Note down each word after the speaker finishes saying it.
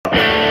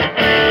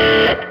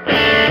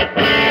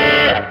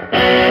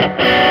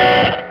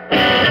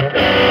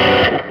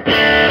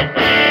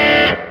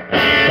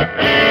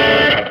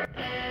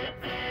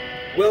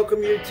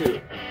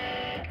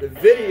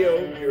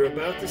video you're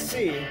about to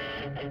see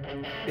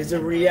is a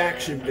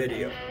reaction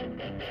video.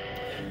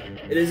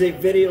 It is a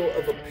video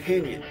of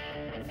opinion.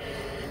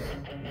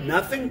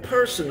 Nothing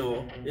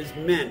personal is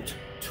meant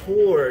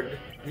toward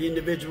the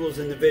individuals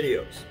in the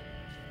videos.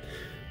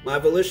 My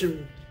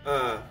volition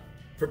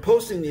for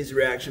posting these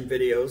reaction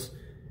videos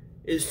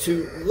is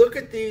to look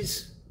at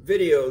these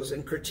videos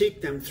and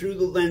critique them through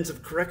the lens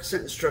of correct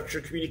sentence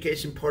structure,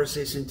 communication, parse,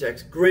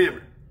 syntax,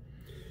 grammar.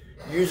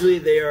 Usually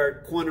they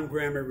are quantum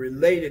grammar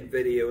related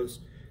videos,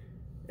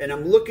 and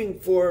I'm looking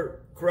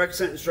for correct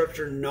sentence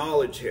structure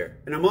knowledge here.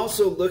 And I'm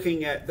also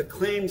looking at the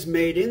claims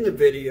made in the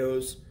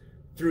videos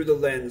through the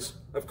lens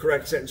of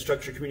correct sentence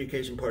structure,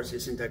 communication, parse,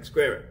 syntax,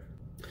 grammar.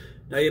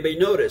 Now you may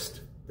notice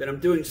that I'm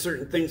doing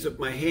certain things with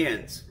my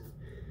hands.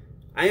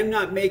 I am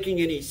not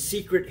making any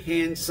secret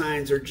hand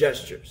signs or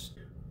gestures.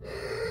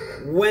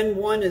 When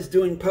one is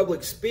doing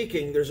public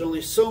speaking, there's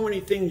only so many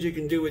things you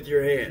can do with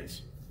your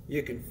hands.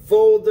 You can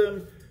fold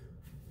them,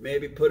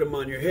 maybe put them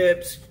on your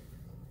hips,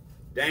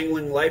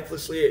 dangling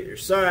lifelessly at your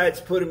sides,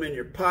 put them in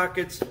your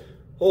pockets,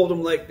 hold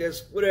them like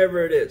this,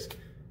 whatever it is.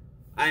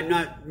 I'm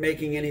not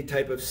making any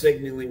type of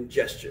signaling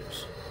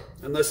gestures,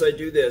 unless I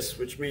do this,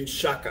 which means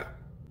shaka.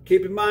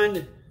 Keep in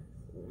mind,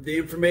 the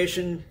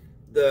information,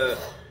 the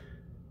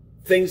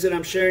things that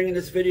I'm sharing in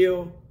this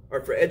video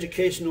are for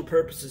educational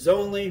purposes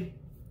only,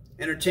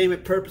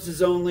 entertainment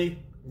purposes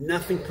only,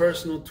 nothing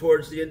personal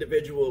towards the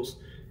individuals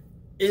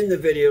in the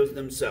videos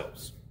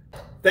themselves.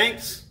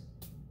 Thanks,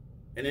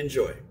 and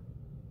enjoy.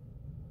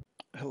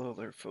 Hello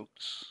there,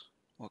 folks.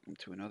 Welcome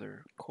to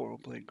another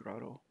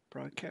CORAL-BLADE-GROTTO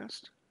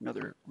broadcast,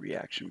 another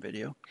reaction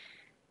video.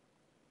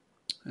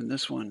 And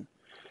this one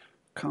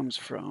comes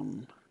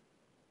from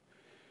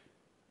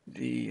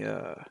the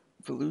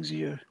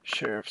Volusia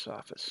Sheriff's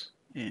Office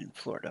in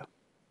Florida.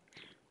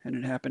 And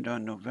it happened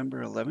on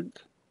November 11th,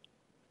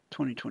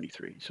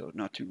 2023, so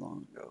not too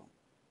long ago.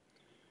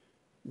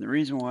 And the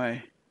reason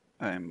why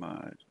I'm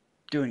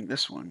doing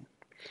this one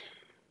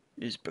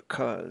is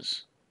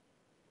because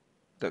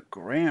the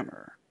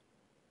grammar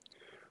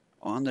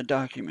on the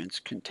documents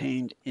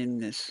contained in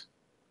this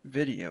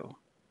video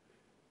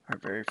are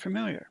very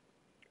familiar.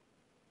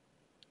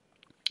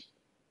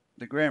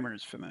 The grammar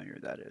is familiar,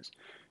 that is.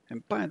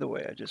 And by the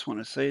way, I just want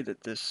to say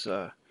that this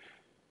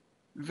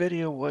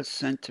video was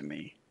sent to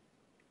me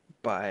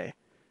by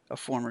a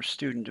former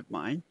student of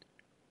mine,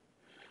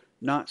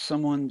 not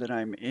someone that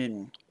I'm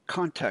in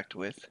contact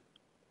with,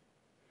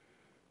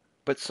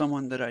 but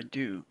someone that I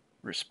do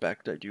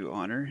respect, I do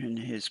honor, and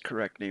his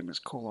correct name is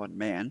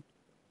 :man,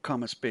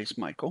 space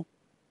Michael.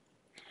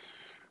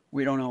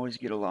 We don't always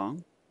get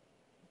along,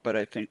 but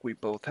I think we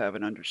both have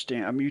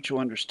a mutual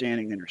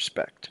understanding and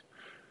respect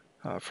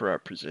for our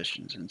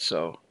positions. And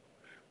so,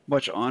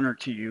 much honor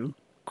to you,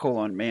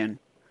 :man,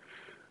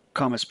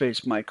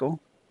 space Michael.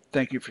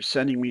 Thank you for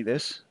sending me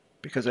this,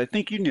 because I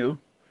think you knew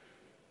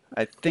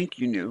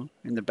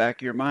in the back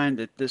of your mind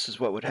that this is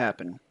what would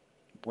happen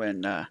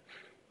when I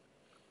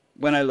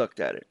looked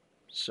at it.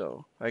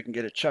 So I can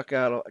get a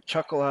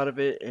chuckle out of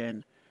it,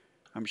 and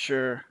I'm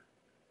sure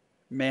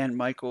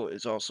Michael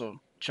is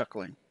also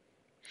chuckling,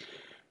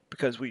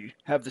 because we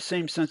have the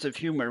same sense of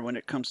humor when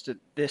it comes to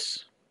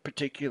this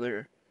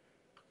particular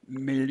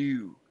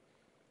milieu.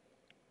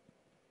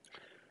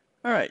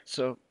 All right,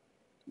 so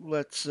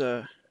let's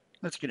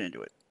get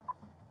into it.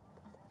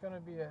 It's going to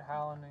be at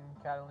Howland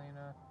and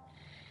Catalina.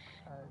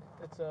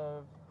 It's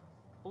a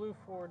blue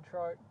Ford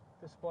truck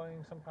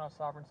displaying some kind of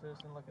sovereign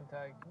citizen looking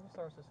tag. Can you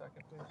start us a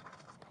second, please?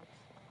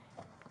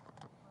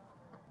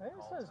 I think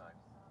it says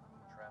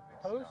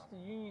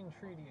post-Union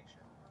Treaty.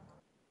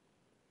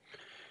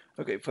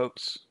 Okay,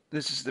 folks,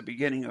 this is the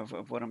beginning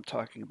of what I'm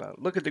talking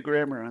about. Look at the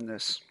grammar on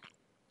this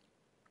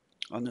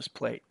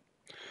plate.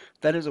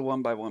 That is a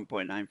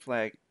 1x1.9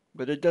 flag,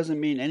 but it doesn't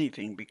mean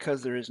anything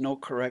because there is no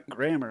correct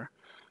grammar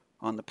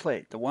on the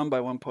plate. The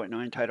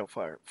 1x1.9 Title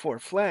 4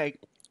 flag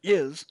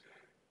is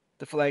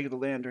the flag of the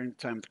land during the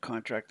time of the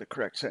contract, the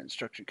correct sentence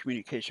structure,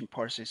 communication,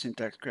 parse,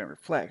 syntax, grammar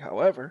flag.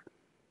 However,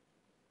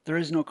 there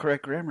is no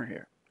correct grammar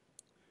here.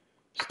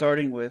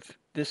 Starting with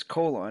this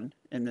colon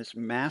and this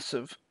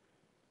massive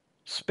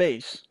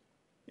space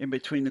in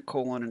between the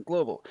colon and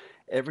global.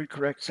 Every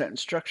correct sentence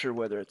structure,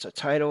 whether it's a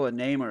title, a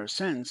name, or a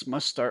sentence,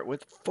 must start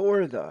with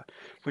 "for the,"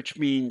 which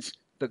means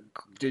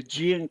the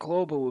G in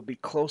global will be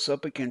close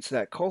up against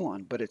that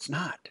colon, but it's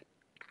not.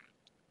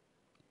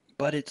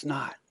 But it's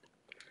not.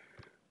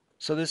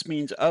 So this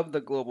means of the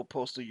Global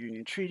Postal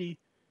Union Treaty,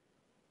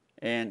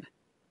 and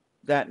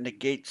that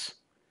negates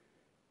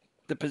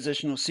the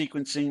positional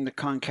sequencing, the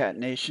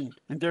concatenation,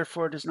 and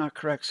therefore it is not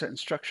correct sentence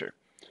structure.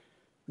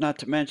 Not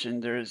to mention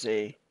there is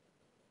a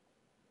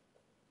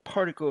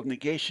particle of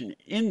negation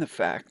in the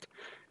fact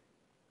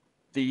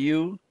the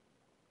U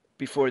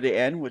before the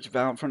N, which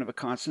vowel in front of a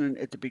consonant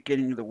at the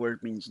beginning of the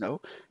word, means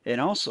no,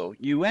 and also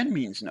UN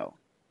means no.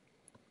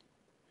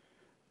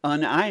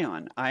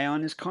 Ion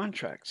is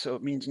contract, so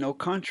it means no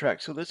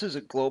contract. So this is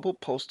a global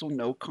postal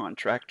no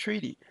contract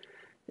treaty.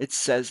 It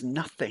says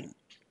nothing.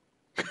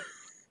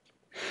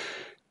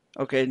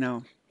 Okay,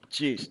 now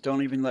geez,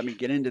 don't even let me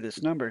get into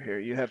this number here.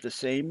 You have the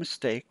same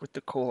mistake with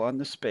the colon,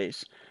 the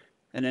space,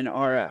 and then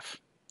RF.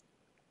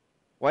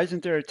 Why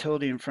isn't there a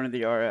tilde in front of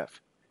the RF?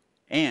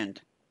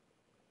 And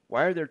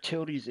why are there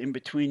tildes in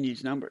between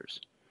these numbers?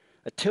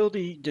 A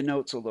tilde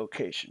denotes a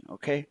location,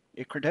 okay?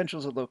 It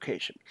credentials a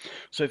location.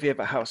 So if you have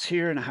a house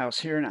here and a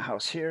house here and a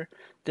house here,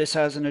 this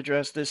has an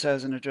address, this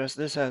has an address,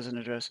 this has an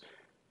address.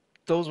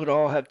 Those would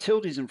all have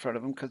tildes in front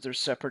of them because they're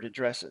separate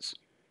addresses.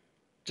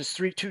 Does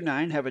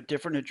 329 have a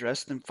different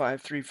address than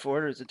 534?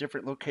 Or is a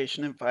different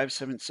location than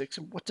 576?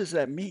 And what does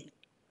that mean?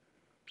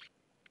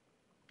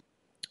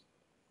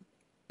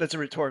 That's a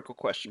rhetorical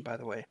question, by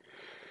the way.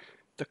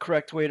 The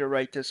correct way to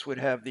write this would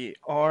have the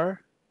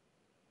R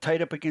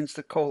tied up against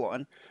the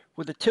colon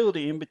with a tilde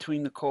in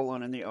between the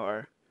colon and the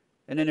R.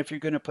 And then if you're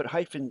going to put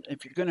hyphen,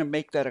 if you're going to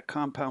make that a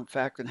compound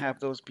fact and have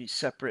those be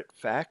separate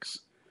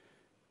facts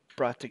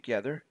brought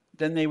together,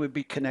 then they would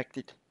be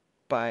connected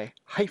by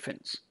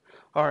hyphens.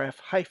 RF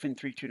hyphen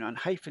 329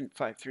 hyphen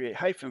 538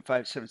 hyphen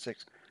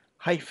 576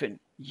 hyphen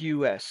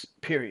US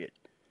period.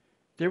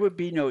 There would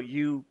be no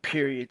U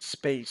period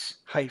space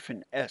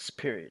hyphen S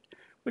period,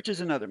 which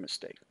is another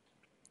mistake.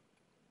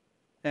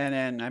 And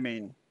then, I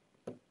mean,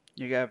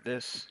 you have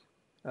this,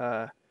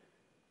 a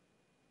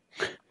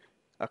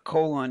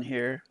colon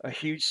here, a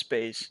huge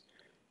space,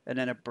 and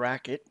then a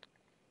bracket,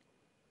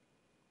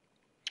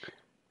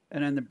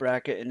 and then the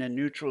bracket, and then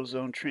neutral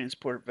zone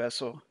transport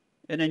vessel,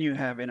 and then you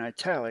have in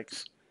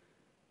italics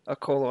a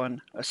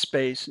colon, a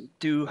space,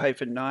 do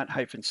hyphen not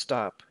hyphen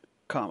stop,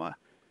 comma,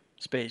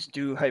 space,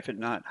 do hyphen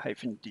not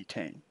hyphen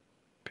detain,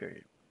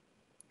 period.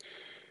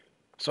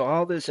 So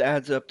all this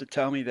adds up to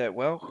tell me that,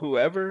 well,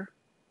 whoever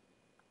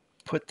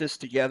put this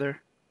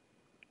together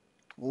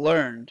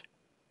learned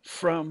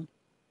from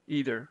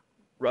either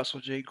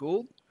Russell J.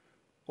 Gould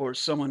or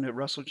someone that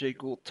Russell J.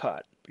 Gould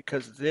taught,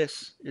 because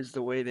this is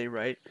the way they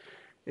write.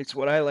 It's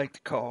what I like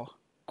to call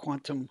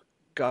quantum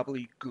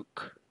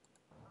gobbledygook.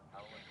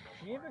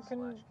 Geneva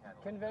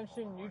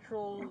Convention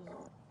neutral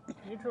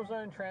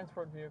zone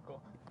transport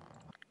vehicle.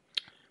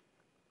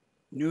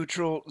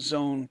 Neutral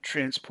zone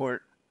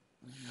transport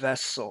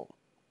vessel.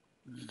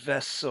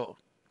 Vessel.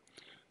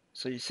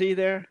 So you see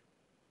there?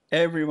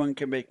 Everyone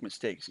can make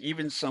mistakes.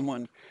 Even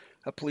someone,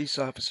 a police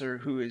officer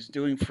who is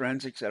doing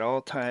forensics at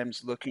all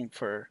times looking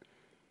for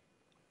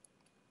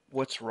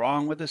what's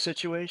wrong with the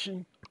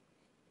situation,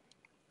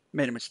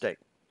 made a mistake.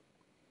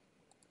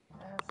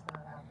 That's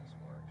not how this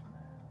works,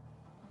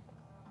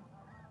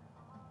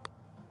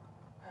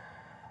 man.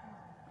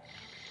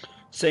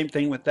 Same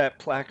thing with that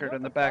placard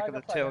on the back of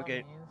the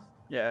tailgate.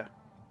 Yeah.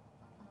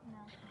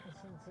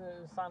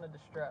 It's a sign of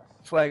distress.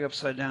 Flag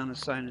upside down is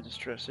a sign of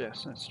distress.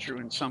 Yes, that's true.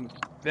 In some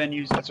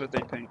venues, that's what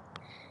they think.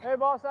 Hey,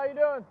 boss, how you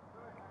doing?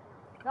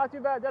 Not too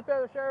bad.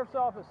 Deputy of the Sheriff's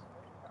Office.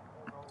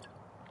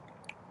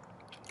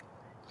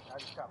 I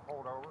just got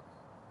pulled over.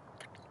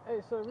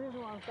 Hey, so the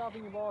reason why I'm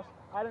stopping you, boss,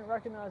 I didn't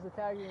recognize the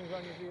tagging was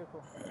on your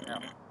vehicle. Yeah.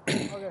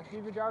 Okay, do you have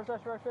your driver's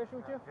license registration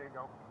with you? Here you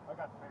go. I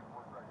got the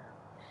paperwork right here.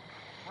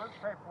 Where's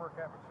the paperwork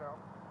at, Michelle?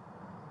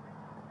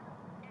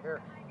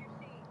 Here.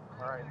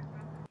 All right.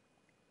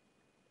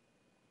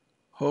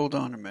 Hold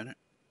on a minute.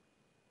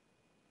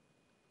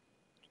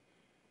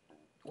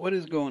 What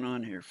is going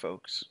on here,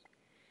 folks?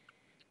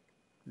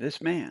 This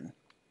man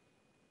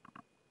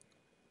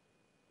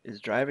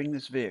is driving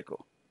this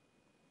vehicle.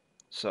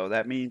 So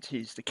that means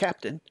he's the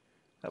captain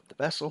of the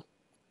vessel,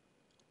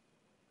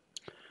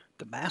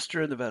 the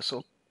master of the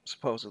vessel,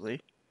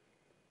 supposedly.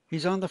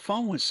 He's on the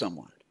phone with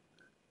someone,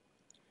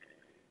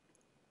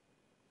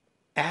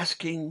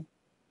 asking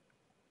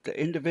the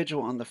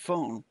individual on the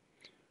phone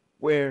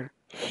where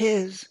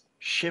his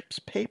ship's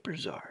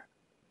papers are.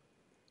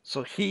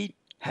 So he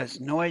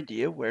has no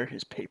idea where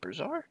his papers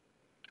are,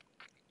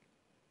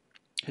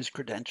 his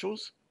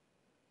credentials,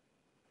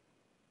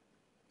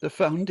 the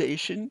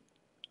foundation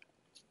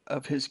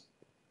of his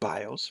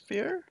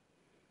biosphere.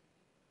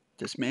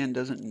 This man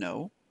doesn't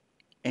know,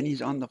 and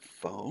he's on the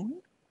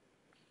phone.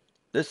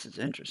 This is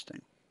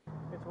interesting.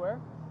 It's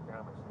where? Yeah,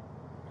 I'm Is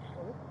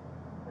it?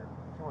 here.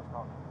 She wants to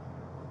talk.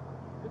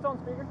 It's on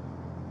speaker.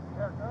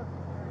 Yeah, good.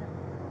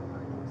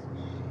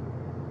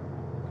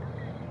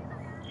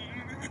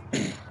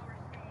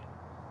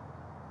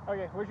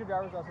 Okay, where's your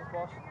driver's license,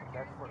 boss?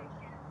 That's what it is.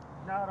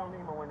 No, I don't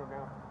need my window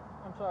down.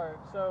 I'm sorry.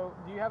 So,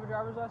 do you have a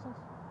driver's license?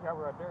 Yeah,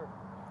 we're right there.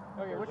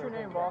 Okay, what's your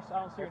name, boss?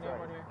 I don't see your name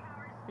on here.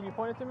 Can you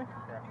point it to me?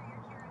 Yeah.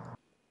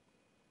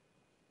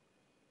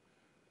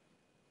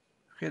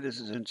 Okay, this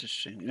is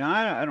interesting. Now,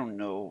 I don't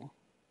know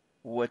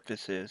what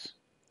this is.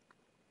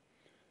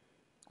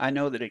 I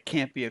know that it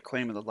can't be a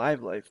claim of the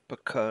live life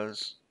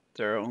because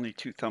there are only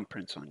 2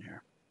 thumbprints on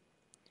here.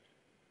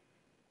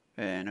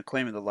 And a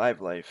claim of the live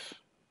life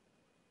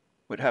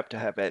would have to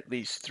have at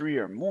least 3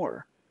 or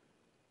more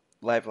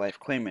live life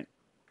claimant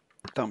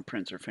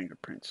thumbprints or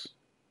fingerprints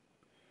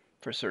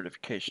for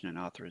certification and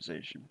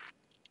authorization.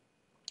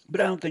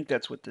 But I don't think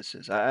that's what this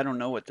is. I don't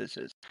know what this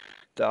is.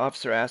 The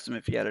officer asked him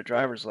if he had a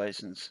driver's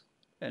license,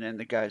 and then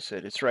the guy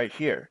said, it's right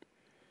here.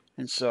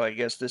 And so I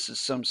guess this is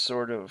some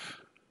sort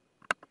of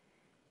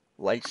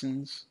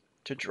license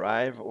to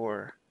drive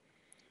or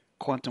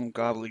quantum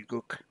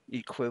gobbledygook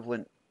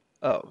equivalent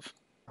of.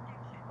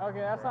 Okay,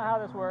 that's not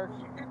how this works.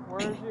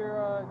 Where's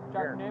your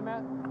drop your name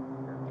at?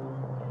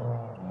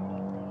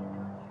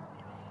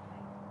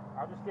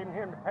 I'm just giving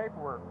him the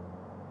paperwork.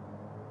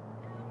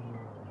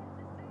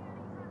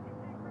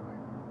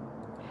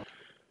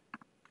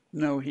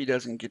 No, he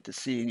doesn't get to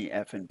see any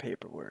effing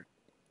paperwork.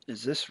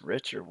 Is this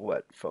rich or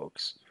what,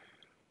 folks?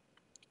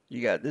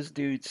 You got this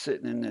dude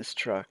sitting in this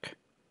truck,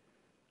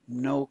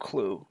 no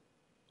clue.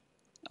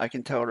 I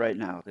can tell right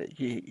now that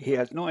he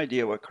has no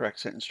idea what correct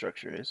sentence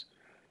structure is,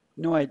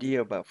 no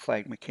idea about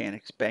flag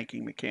mechanics,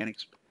 banking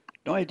mechanics,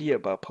 no idea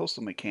about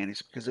postal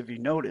mechanics, because if you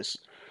notice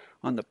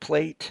on the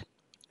plate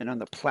and on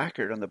the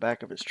placard on the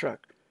back of his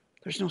truck,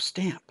 there's no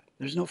stamp.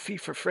 There's no fee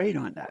for freight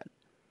on that.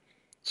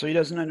 So he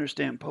doesn't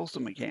understand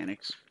postal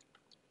mechanics.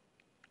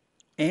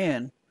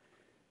 And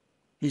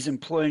he's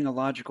employing a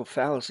logical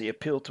fallacy,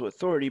 appeal to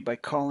authority, by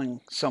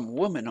calling some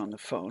woman on the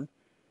phone,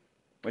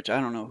 which I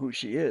don't know who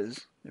she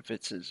is, if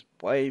it's his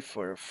wife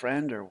or a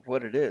friend or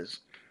what it is.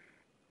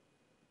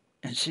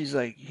 And she's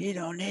like, he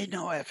don't need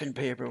no effing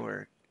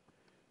paperwork.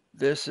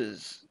 This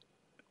is,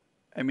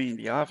 I mean,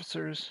 the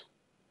officers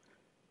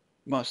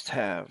must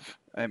have,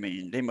 I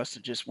mean, they must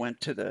have just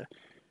went to the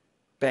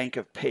bank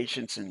of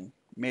patience and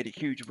made a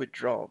huge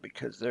withdrawal,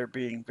 because they're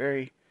being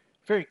very,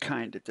 very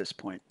kind at this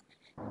point.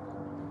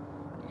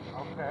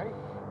 Okay.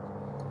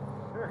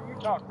 Sure, you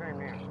talk to him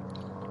then.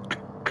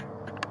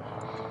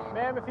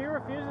 Ma'am, if he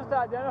refuses to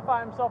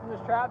identify himself in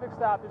this traffic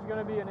stop, there's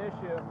going to be an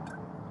issue.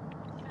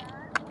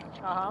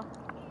 Uh-huh.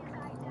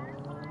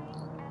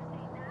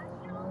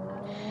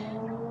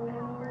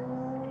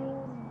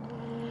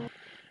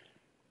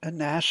 A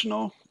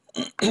national?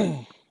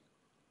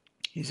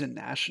 He's a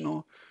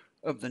national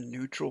of the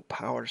neutral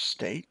power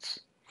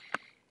states?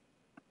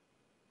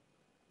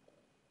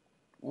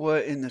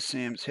 What in the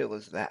Sam's Hill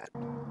is that?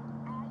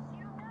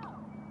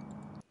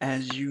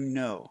 As you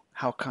know.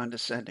 How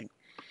condescending.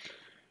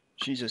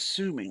 She's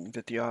assuming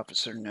that the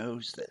officer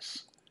knows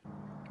this.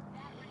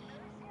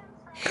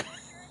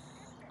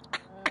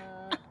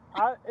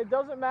 It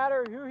doesn't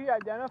matter who he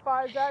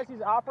identifies as.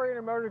 He's operating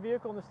a motor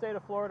vehicle in the state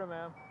of Florida,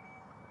 ma'am.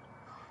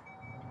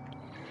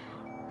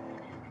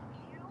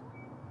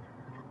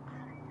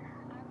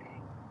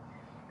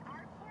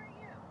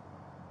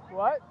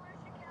 What?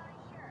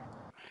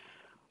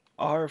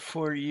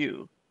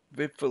 R4U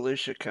with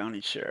Volusia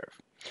County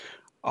Sheriff.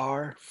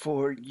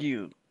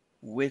 R4U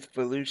with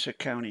Volusia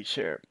County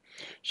Sheriff.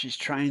 She's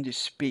trying to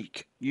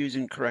speak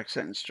using correct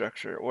sentence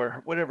structure,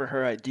 or whatever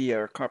her idea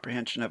or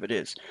comprehension of it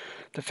is.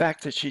 The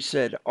fact that she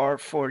said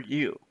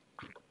R4U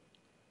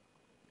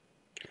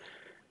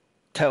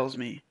tells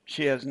me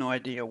she has no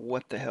idea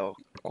what the hell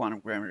quantum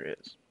grammar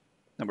is,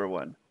 number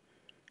one.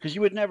 Because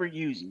you would never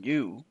use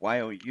you,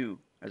 Y-O-U,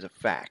 as a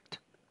fact.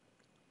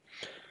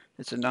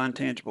 It's a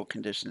non-tangible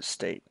condition of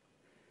state.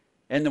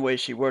 And the way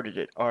she worded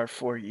it,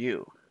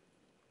 R4U.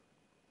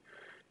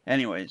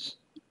 Anyways,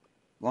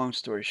 long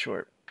story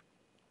short,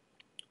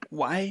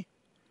 why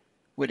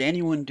would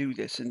anyone do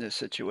this in this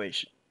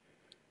situation?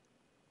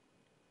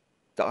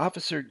 The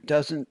officer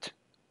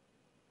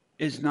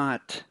is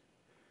not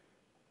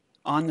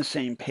on the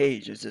same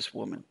page as this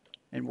woman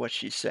and what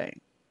she's saying,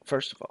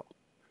 first of all.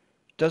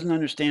 Doesn't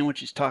understand what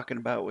she's talking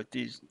about with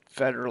these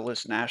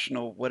federalist,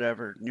 national,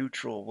 whatever,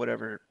 neutral,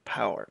 whatever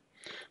power.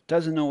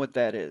 Doesn't know what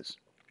that is.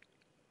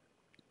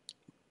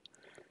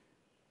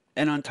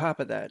 And on top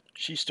of that,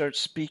 she starts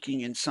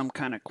speaking in some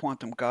kind of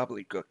quantum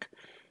gobbledygook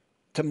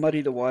to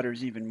muddy the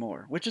waters even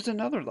more, which is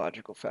another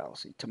logical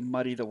fallacy, to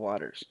muddy the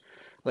waters.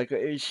 Like,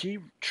 is she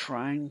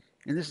trying,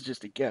 and this is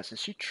just a guess, is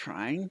she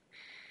trying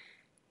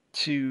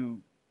to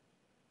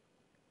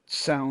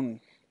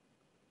sound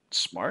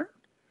smart?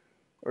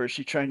 Or is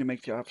she trying to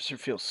make the officer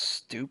feel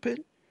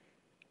stupid?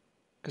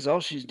 Because all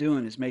she's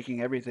doing is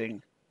making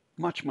everything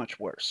much, much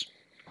worse.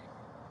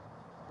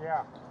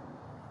 Yeah.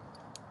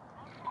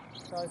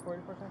 Sorry, 40%?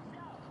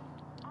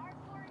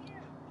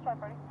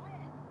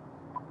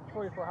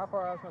 44. How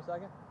far out is my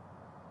second?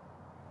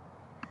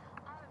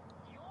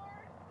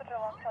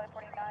 Charlie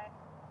 49.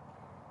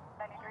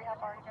 93, how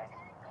far are you guys?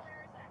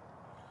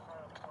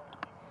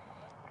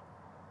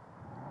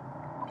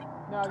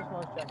 No, I just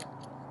want to check.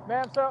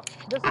 Ma'am, so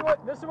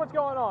this is what's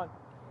going on.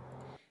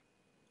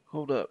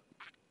 Hold up.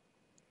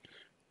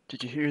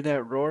 Did you hear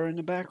that roar in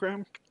the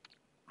background?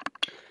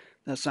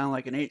 That sounded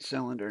like an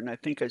 8-cylinder, and I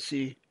think I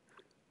see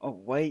a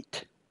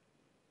white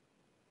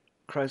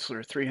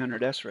Chrysler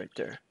 300S right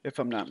there, if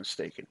I'm not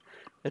mistaken,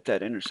 at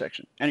that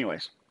intersection.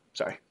 Anyways,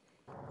 sorry.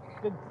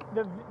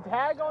 The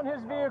tag on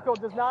his vehicle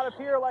does not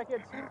appear like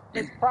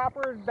it's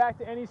proper back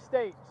to any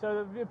state.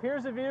 So it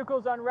appears the vehicle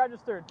is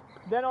unregistered.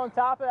 Then on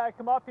top of that, I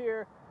come up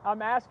here,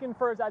 I'm asking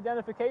for his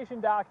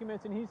identification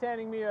documents, and he's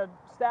handing me a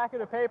stack of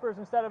the papers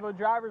instead of a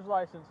driver's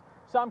license.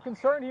 So I'm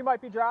concerned he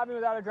might be driving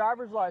without a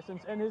driver's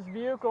license, and his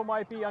vehicle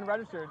might be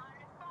unregistered.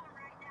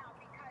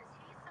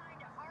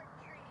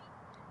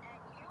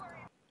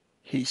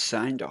 He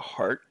signed a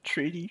heart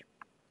treaty?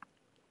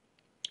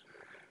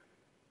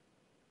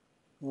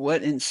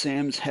 What in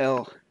Sam's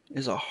hell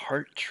is a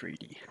heart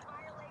treaty.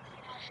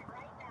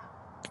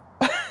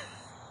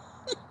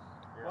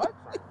 What?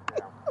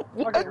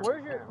 Yeah. Okay,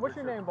 what's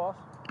your name, boss?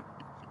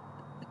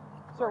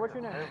 Sir, what's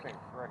your name? Everything,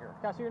 right here.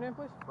 Can I see your name,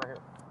 please? Right here.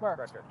 Where?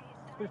 Right there.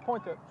 Please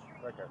point to it.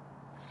 Right there.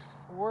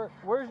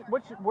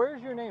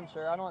 Where's your name,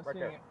 sir? I don't Right see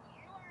there. it.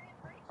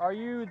 Are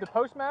you the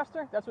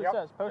postmaster? That's what Yep, it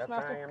says.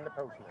 Postmaster. That's I am the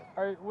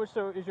postman.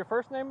 So is your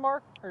first name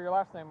Mark or your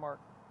last name Mark?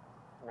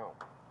 No.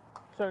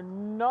 So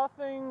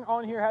nothing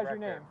on here has Right your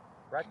name. there.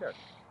 Right there. Is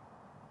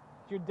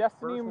your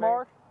Destiny First name.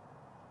 Mark?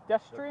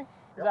 Destry? Is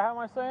Yep. that how am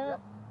I saying Yep.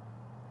 it?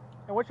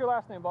 And what's your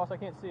last name, boss? I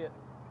can't see it.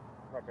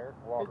 Right there.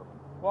 Walkerman.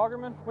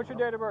 Walgerman? What's your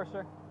date of birth,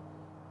 sir?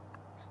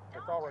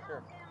 It's all right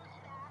there.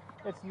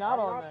 It's not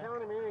I'm on not there.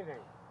 telling him anything.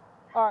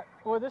 All right.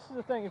 Well, this is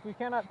the thing. If we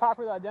cannot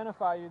properly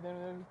identify you, then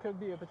there could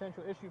be a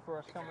potential issue for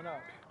us coming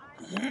up.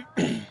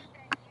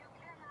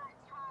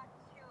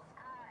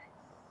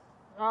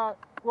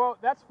 Well,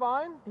 that's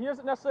fine. He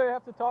doesn't necessarily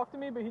have to talk to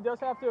me, but he does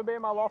have to obey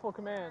my lawful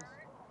commands.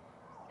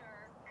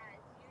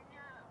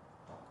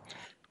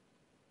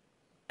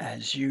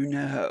 As you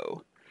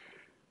know.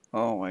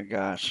 Oh my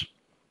gosh.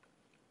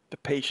 The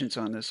patience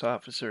on this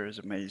officer is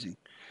amazing.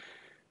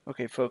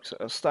 Okay, folks,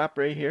 I'll stop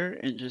right here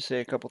and just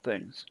say a couple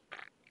things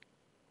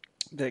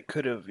that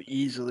could have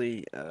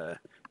easily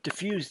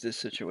diffused this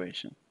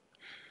situation.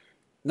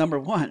 Number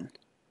one,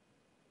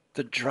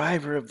 the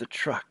driver of the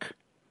truck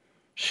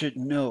should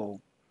know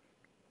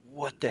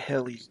what the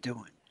hell he's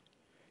doing.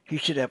 He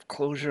should have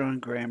closure on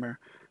grammar,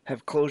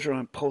 have closure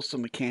on postal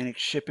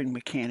mechanics, shipping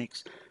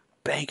mechanics,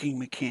 banking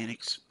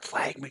mechanics,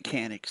 flag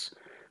mechanics,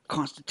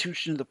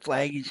 constitution of the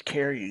flag he's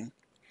carrying.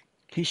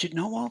 He should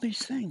know all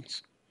these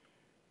things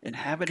and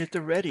have it at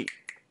the ready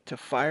to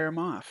fire him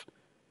off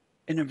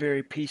in a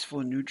very peaceful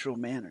and neutral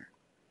manner,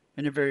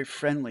 in a very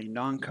friendly,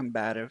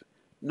 non-combative,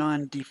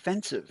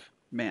 non-defensive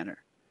manner,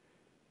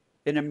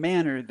 in a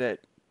manner that,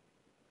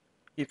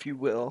 if you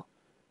will,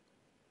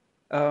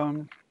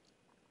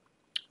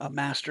 a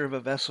master of a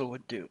vessel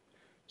would do.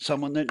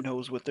 Someone that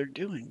knows what they're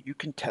doing. You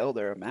can tell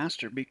they're a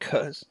master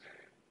because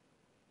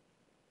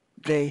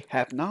they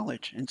have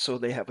knowledge, and so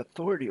they have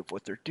authority of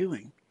what they're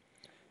doing.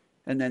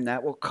 And then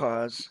that will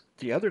cause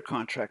the other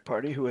contract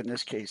party, who in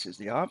this case is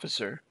the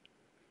officer,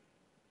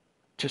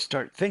 to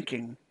start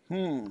thinking,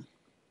 you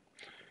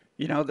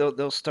know,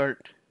 they'll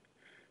start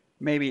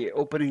maybe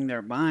opening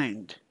their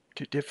mind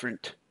to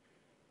different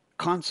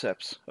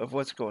concepts of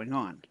what's going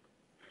on.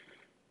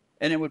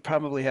 And it would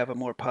probably have a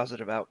more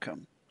positive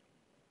outcome.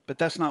 But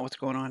that's not what's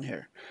going on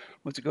here.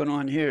 What's going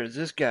on here is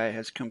this guy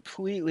has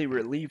completely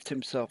relieved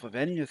himself of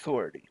any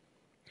authority.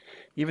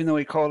 Even though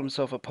he called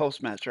himself a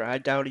postmaster, I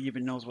doubt he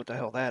even knows what the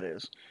hell that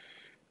is.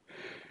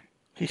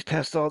 He's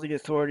passed all the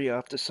authority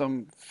off to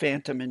some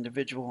phantom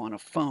individual on a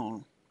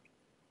phone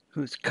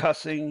who's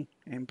cussing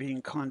and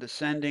being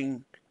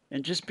condescending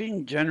and just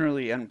being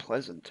generally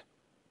unpleasant.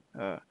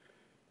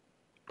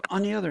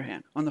 On the other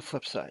hand, on the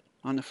flip side,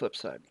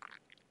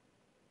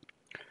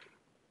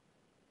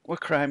 what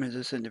crime has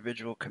this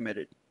individual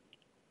committed?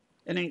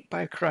 And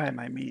by crime,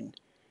 I mean,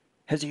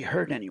 has he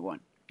hurt anyone?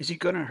 Is he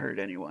going to hurt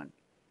anyone?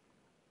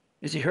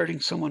 Is he hurting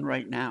someone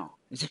right now?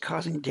 Is he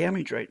causing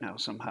damage right now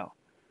somehow?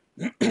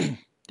 The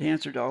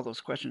answer to all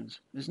those questions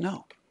is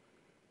no.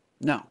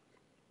 No.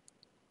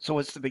 So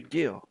what's the big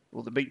deal?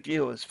 Well, the big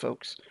deal is,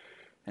 folks,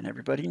 and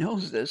everybody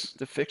knows this,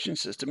 the fiction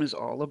system is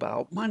all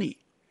about money.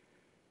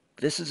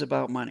 This is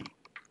about money.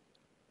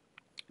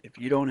 If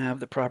you don't have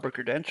the proper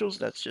credentials,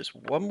 that's just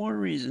one more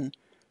reason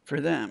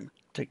for them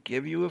to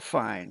give you a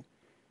fine,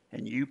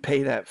 and you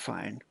pay that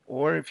fine.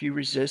 Or if you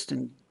resist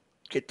and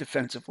get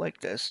defensive like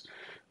this,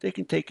 they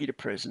can take you to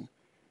prison,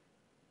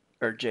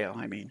 or jail,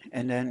 I mean.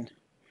 And then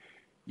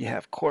you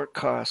have court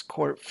costs,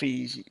 court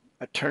fees,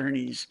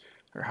 attorneys,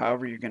 or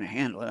however you're going to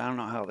handle it. I don't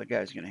know how the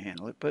guy's going to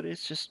handle it, but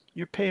it's just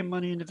you're paying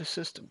money into the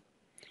system.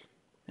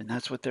 And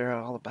that's what they're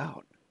all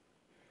about.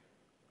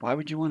 Why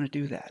would you want to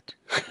do that?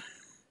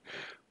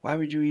 Why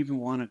would you even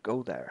want to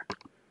go there?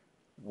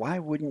 Why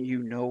wouldn't you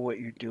know what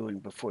you're doing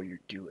before you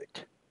do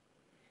it?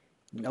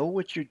 Know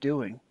what you're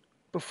doing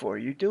before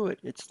you do it.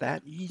 It's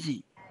that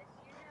easy.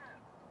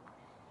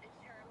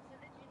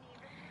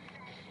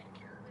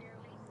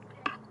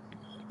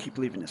 Keep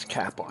leaving this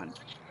cap on.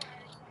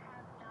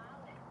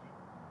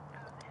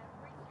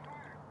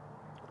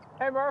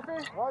 Hey,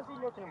 Murphy. Why is he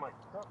looking at my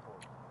stuff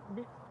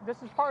for? This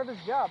is part of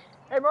his job.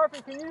 Hey,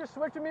 Murphy, can you just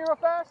switch with me real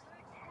fast?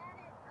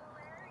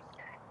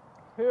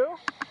 Who?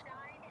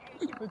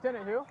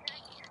 Lieutenant who?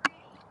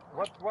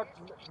 What,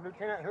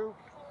 Lieutenant who?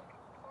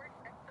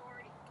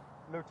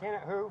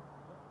 Lieutenant who?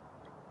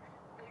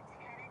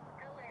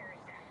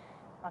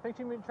 I think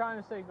she meant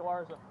trying to say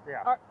Galarza. Yeah.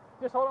 All right,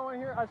 just hold on right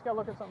here. I just gotta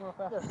look at something real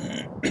fast.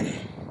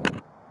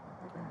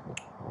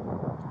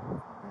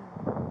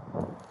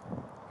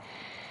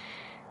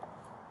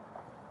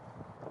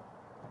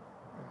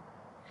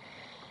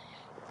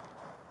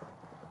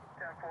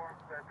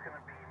 That's going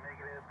to be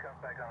negative. Comes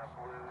back on a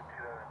blue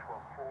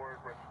 2012 Ford,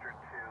 registered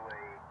to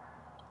a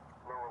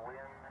lower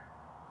wind,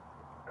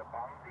 the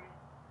Bonzi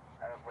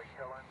out of Lake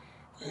Helen.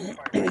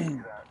 Fire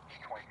to that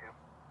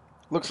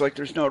 22. Looks like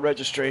there's no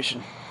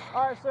registration.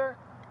 All right, sir.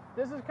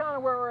 This is kind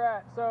of where we're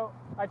at. So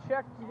I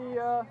checked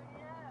the.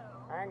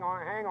 Hang on,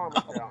 Michelle. Hang on,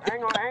 Michelle.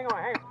 Michelle, hang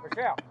on.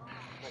 So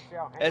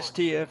this is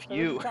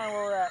STFU. kind of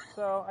where we're at.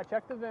 So I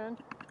checked the VIN.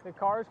 The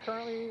car is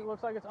currently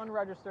looks like it's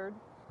unregistered.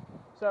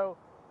 So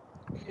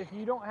if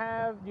you don't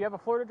have, do you have a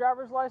Florida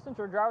driver's license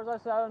or a driver's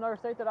license out of another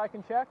state that I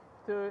can check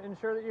to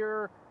ensure that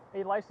you're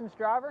a licensed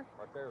driver?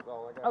 Right there's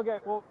all I got. Okay,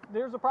 well,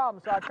 there's a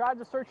problem. So I tried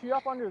to search you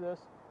up under this.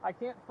 I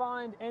can't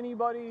find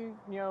anybody,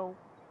 you know,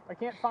 I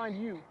can't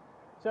find you.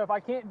 So if I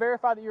can't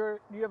verify that you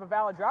have a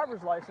valid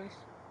driver's license,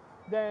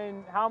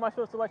 then how am I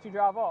supposed to let you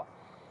drive off?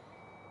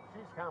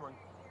 She's coming.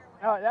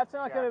 That's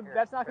not Yeah,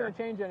 gonna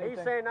change anything.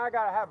 He's saying I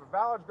gotta have a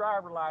valid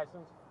driver's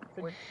license.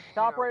 To which,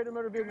 operate a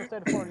motor vehicle in the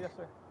state of Florida, yes,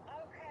 sir.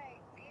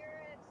 Okay, you're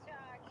at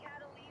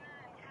Catalina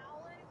and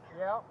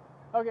Howland?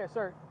 Yeah. Okay,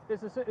 sir.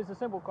 It's a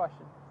simple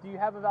question. Do you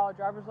have a valid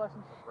driver's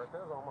license? Right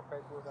there's all my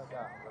paperwork I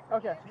got.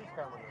 Okay. She's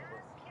coming.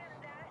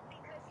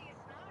 Because he's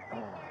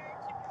not.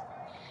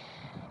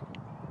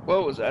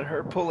 Whoa, was that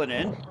her pulling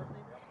in?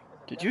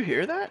 Did you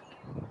hear that?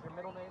 Is your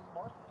middle name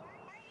Mark?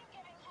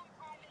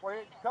 Well,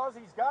 because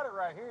he's got it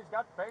right here. He's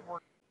got the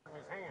paperwork in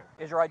his hand.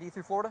 Is your ID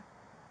through Florida?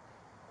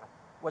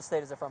 What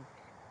state is it from?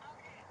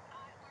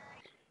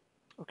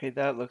 Okay,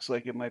 that looks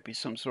like it might be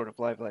some sort of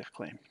live life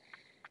claim.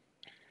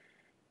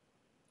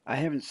 I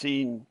haven't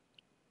seen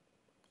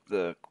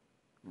the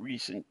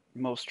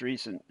most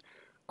recent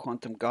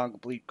quantum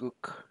gog bleed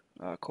gook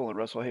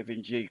Russell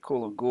Haven G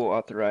Ghoul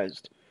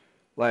authorized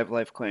live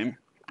life claim.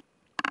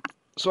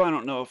 So I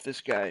don't know if this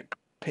guy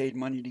paid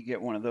money to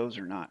get one of those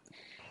or not.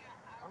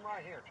 I'm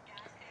right here.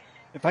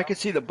 If I could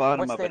see the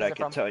bottom What of state it, is I it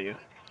could from? tell you.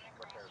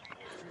 Right there.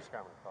 She's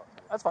coming to talk to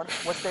you. That's fine.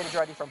 What state is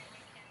your ID from?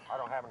 I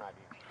don't have an ID.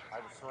 I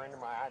was surrendering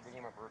my ID,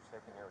 my birth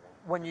certificate, and everything.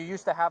 When you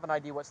used to have an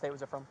ID, what state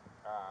was it from?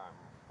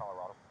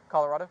 Colorado.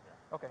 Colorado?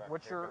 Yeah. Okay. But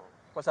What's it your, don't-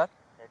 what's that?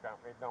 It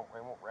won't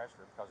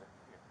register because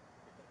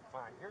it's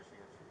fine. Here she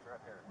is. She's right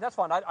there. That's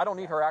fine. I don't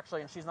need her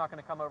actually, and she's not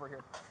going to come over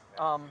here.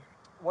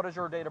 What is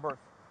your date of birth?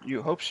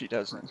 You hope she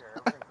doesn't.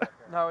 Right there. Everything's right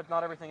there. No,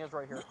 not everything is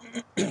right here.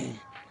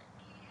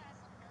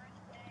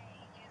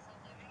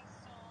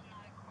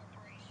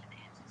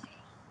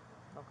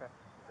 Okay.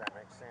 Does that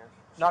make sense?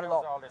 She Not at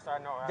knows all. This. I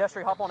know.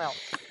 Destry, hop on out.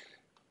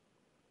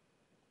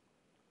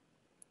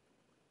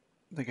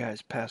 The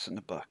guy's passing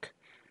the buck.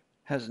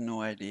 Has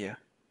no idea.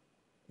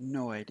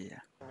 No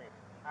idea.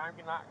 I'm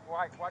not.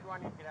 Why do I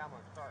need to get out of my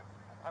car?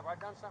 Have I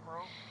done something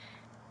wrong?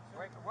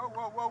 Wait,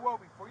 whoa!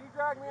 Before you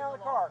drag me out of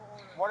the car,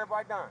 what have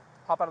I done?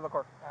 Hop out of the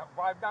car. Have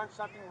I done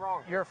something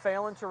wrong? You're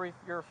failing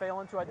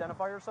to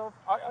identify yourself.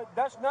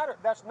 That's not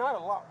a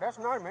law. That's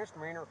not a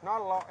misdemeanor. It's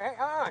not a law. Hey,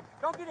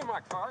 don't get in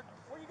my car.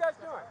 What are you guys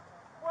doing?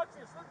 What's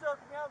this? They're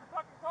jerking me out of the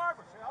fucking car,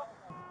 Michelle.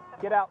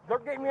 Get out. They're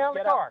getting me out of the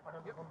Get car.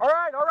 All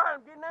right,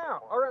 I'm getting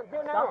out. All right, I'm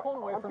getting out. Stop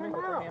pulling away from me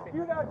with your hand.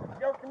 You guys are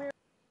joking me.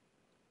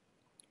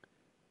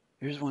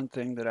 Here's one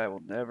thing that I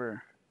will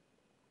never...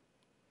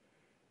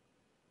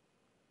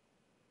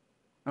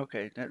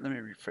 Okay, let me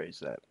rephrase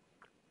that.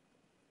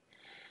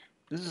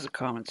 This is a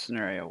common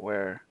scenario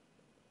where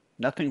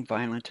nothing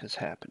violent has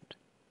happened.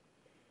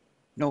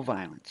 No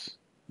violence.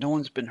 No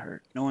one's been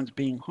hurt. No one's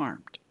being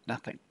harmed.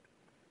 Nothing.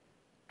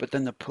 But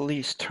then the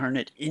police turn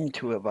it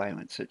into a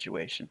violent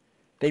situation.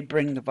 They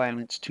bring the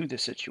violence to the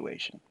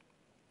situation.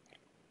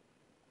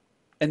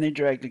 And they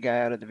drag the guy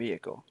out of the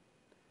vehicle.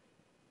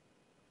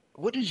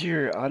 What is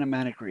your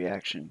automatic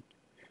reaction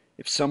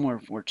if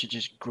someone were to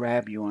just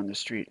grab you on the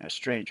street, a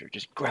stranger,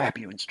 just grab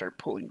you and start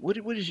pulling? What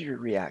is your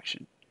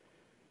reaction?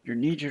 Your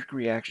knee-jerk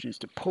reaction is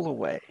to pull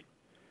away.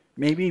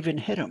 Maybe even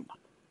hit him.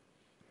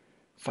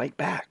 Fight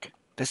back.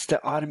 That's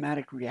the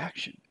automatic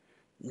reaction.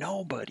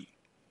 Nobody,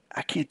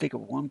 I can't think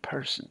of one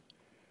person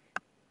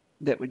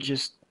that would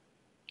just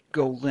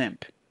go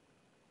limp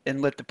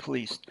and let the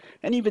police,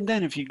 and even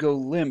then if you go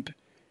limp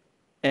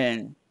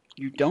and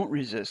you don't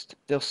resist,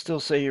 they'll still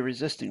say you're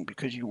resisting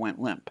because you went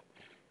limp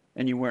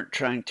and you weren't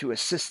trying to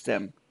assist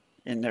them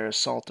in their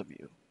assault of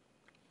you.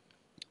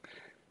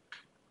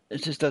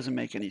 It just doesn't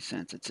make any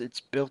sense. It's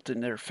built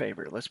in their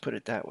favor, let's put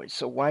it that way.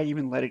 So why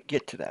even let it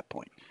get to that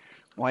point?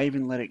 Why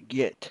even let it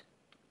get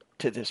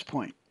to this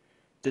point?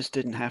 This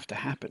didn't have to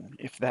happen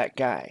if that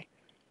guy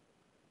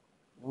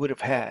would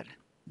have had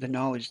the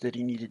knowledge that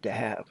he needed to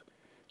have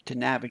to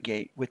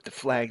navigate with the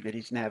flag that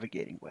he's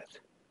navigating with.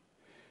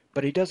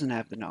 But he doesn't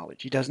have the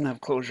knowledge. He doesn't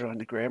have closure on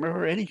the grammar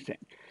or anything.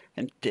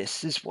 And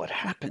this is what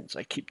happens.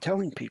 I keep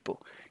telling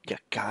people, you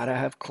gotta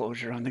have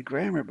closure on the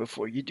grammar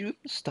before you do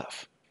this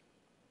stuff.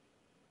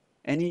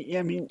 And he,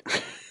 I mean...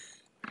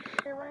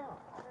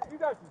 You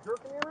guys are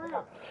jerking me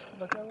around.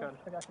 Look, I got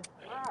you.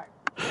 All right.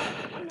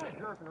 I'm not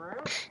jerking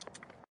around.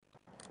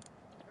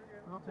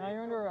 Now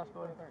you're under arrest,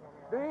 buddy.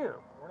 Damn.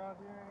 We're not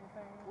doing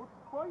anything.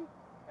 What?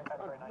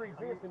 I'm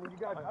resisting when you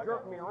guys are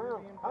jerking me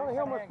around. How the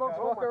hell am I supposed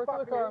to hold Walk over my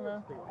to the fucking car,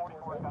 hands? man.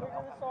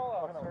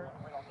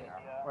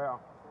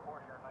 Well.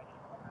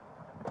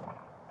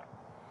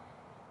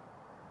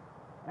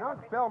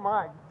 Not to show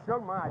my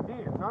ID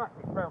is not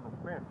a federal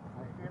offense.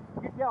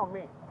 You tell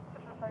me.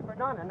 It's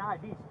not an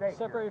ID state.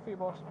 Separate your feet,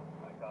 boss.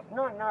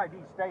 Not an ID.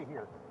 Stay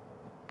here.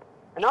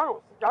 And I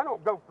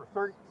don't go for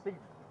search.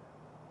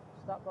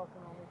 Stop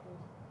bucking on me,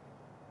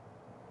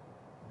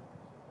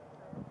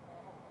 please.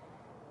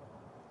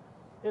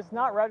 It's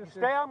not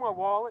registered. Stay out of my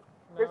wallet.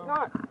 No. It's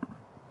not.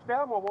 Stay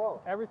out of my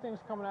wallet. Everything's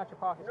coming out your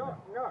pockets. No, man.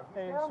 no.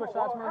 Hey, Stay out of switch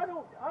my sides, wallet. man.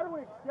 I don't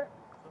accept.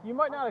 You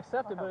might not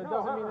accept it, but it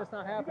doesn't mean it's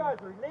not You happening. guys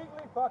are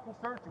illegally fucking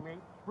searching me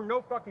for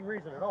no fucking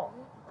reason at all.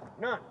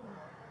 None.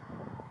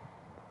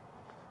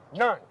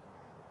 None.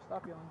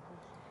 Stop yelling,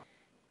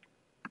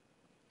 please.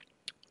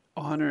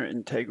 Honor,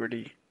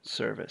 integrity,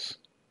 service.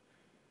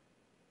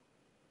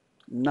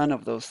 None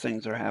of those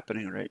things are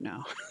happening right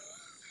now.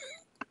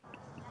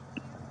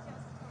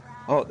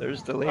 Oh,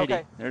 there's the lady.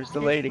 Okay. There's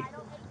the lady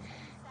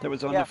that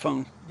was on the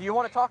phone. Do you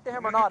want to talk to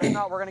him or not? If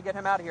not, we're going to get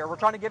him out of here. We're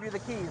trying to give you the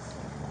keys.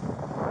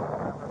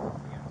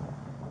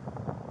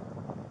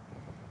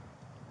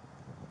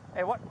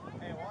 Hey, what?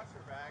 Hey, watch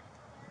your back.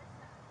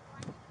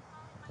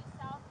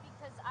 Myself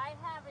because I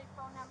have a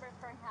phone number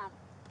for him.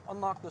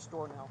 Unlock this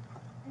door now.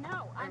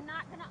 No, I'm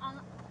not gonna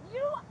unlock.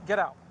 You. Get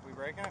out. We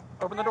breaking it?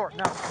 Open the door.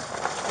 No.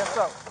 Yes,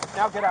 so.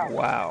 Now get out.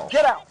 Wow.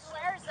 Get out.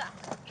 Where's that?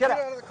 Get Get out.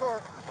 out of the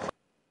car.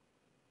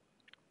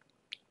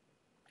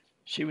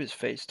 She was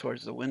faced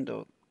towards the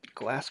window.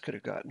 Glass could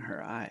have gotten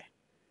her eye.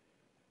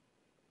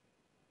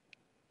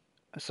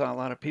 I saw a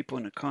lot of people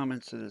in the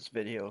comments of this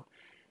video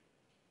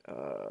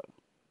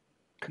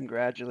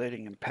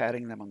congratulating and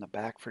patting them on the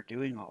back for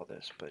doing all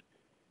this, but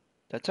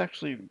that's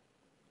actually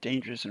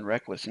dangerous and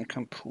reckless and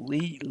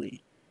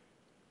completely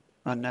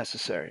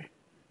unnecessary.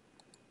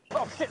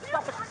 Oh, shit.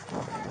 Stop it.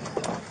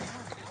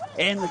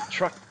 And the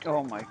truck,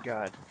 oh my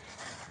God.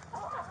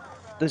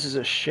 This is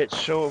a shit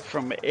show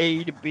from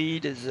A to B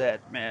to Z,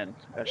 man.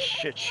 A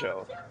shit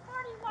show.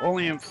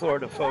 Only in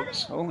Florida,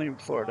 folks. Only in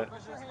Florida.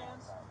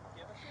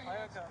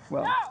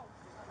 Well,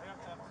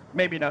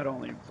 maybe not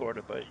only in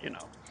Florida, but you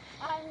know.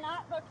 I'm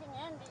not looking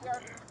into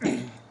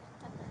your.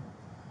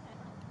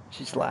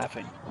 She's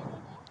laughing.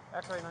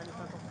 X-ray 90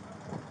 Central.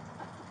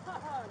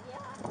 Oh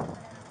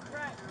yeah.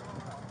 Right.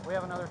 We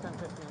have another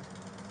 1015.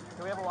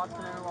 Do we have a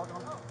watchman in log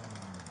on?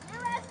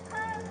 U.S.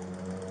 code.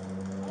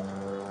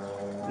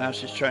 Now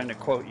she's trying to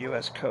quote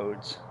U.S.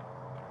 codes.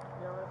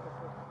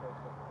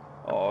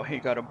 Oh, he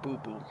got a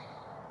boo-boo. Is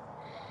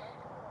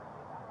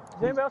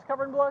anybody else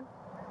covered in blood?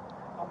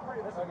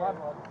 This is my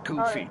blood.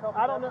 Goofy. All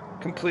right, I don't know.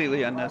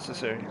 Completely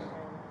unnecessary.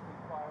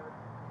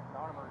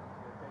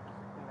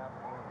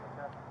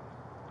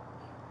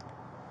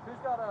 Who's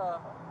got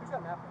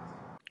napkins?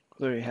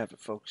 There you have it,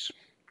 folks.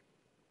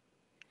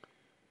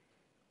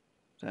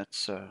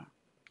 That's the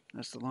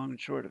long and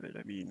short of it.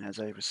 I mean, as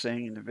I was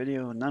saying in the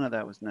video, none of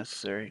that was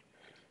necessary.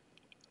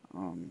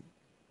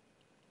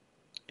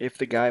 If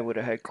the guy would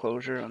have had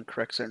closure on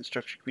correct sentence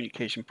structure,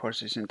 communication,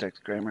 parsing, syntax,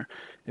 grammar,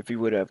 if he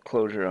would have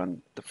closure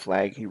on the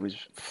flag he was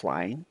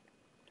flying,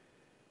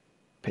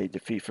 paid the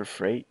fee for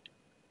freight,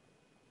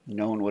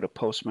 known what a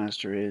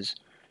postmaster is,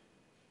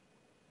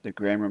 the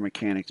grammar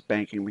mechanics,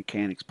 banking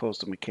mechanics,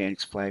 postal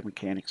mechanics, flag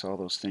mechanics, all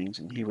those things,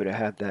 and he would have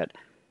had that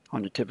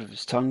on the tip of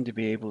his tongue to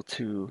be able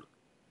to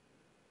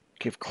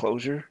give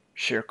closure,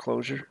 share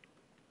closure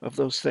of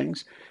those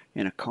things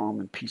in a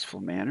calm and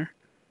peaceful manner,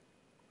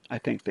 I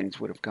think things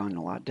would have gone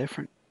a lot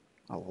different.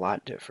 A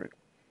lot different.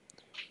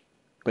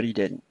 But he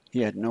didn't.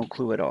 He had no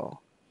clue at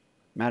all.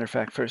 Matter of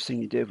fact, first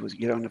thing he did was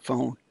get on the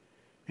phone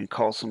and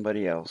call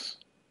somebody else.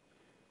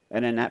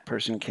 And then that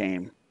person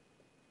came,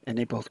 and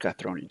they both got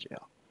thrown in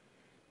jail.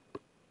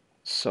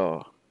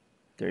 So,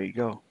 there you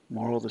go.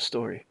 Moral of the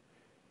story.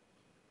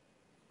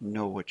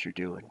 Know what you're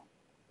doing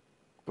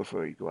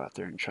before you go out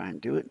there and try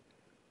and do it,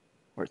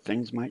 or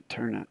things might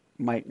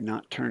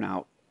not turn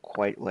out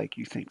quite like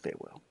you think they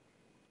will.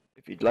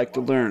 If you'd like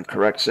to learn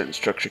correct sentence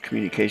structure,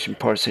 communication,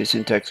 parse,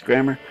 syntax,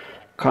 grammar,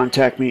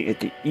 contact me at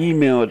the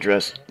email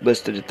address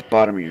listed at the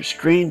bottom of your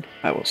screen.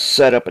 I will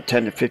set up a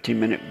 10 to 15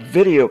 minute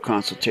video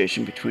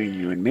consultation between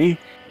you and me.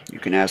 You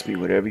can ask me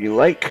whatever you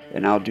like,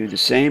 and I'll do the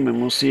same, and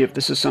we'll see if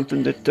this is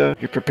something that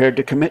you're prepared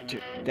to commit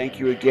to. Thank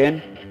you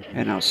again,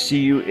 and I'll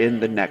see you in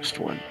the next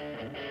one.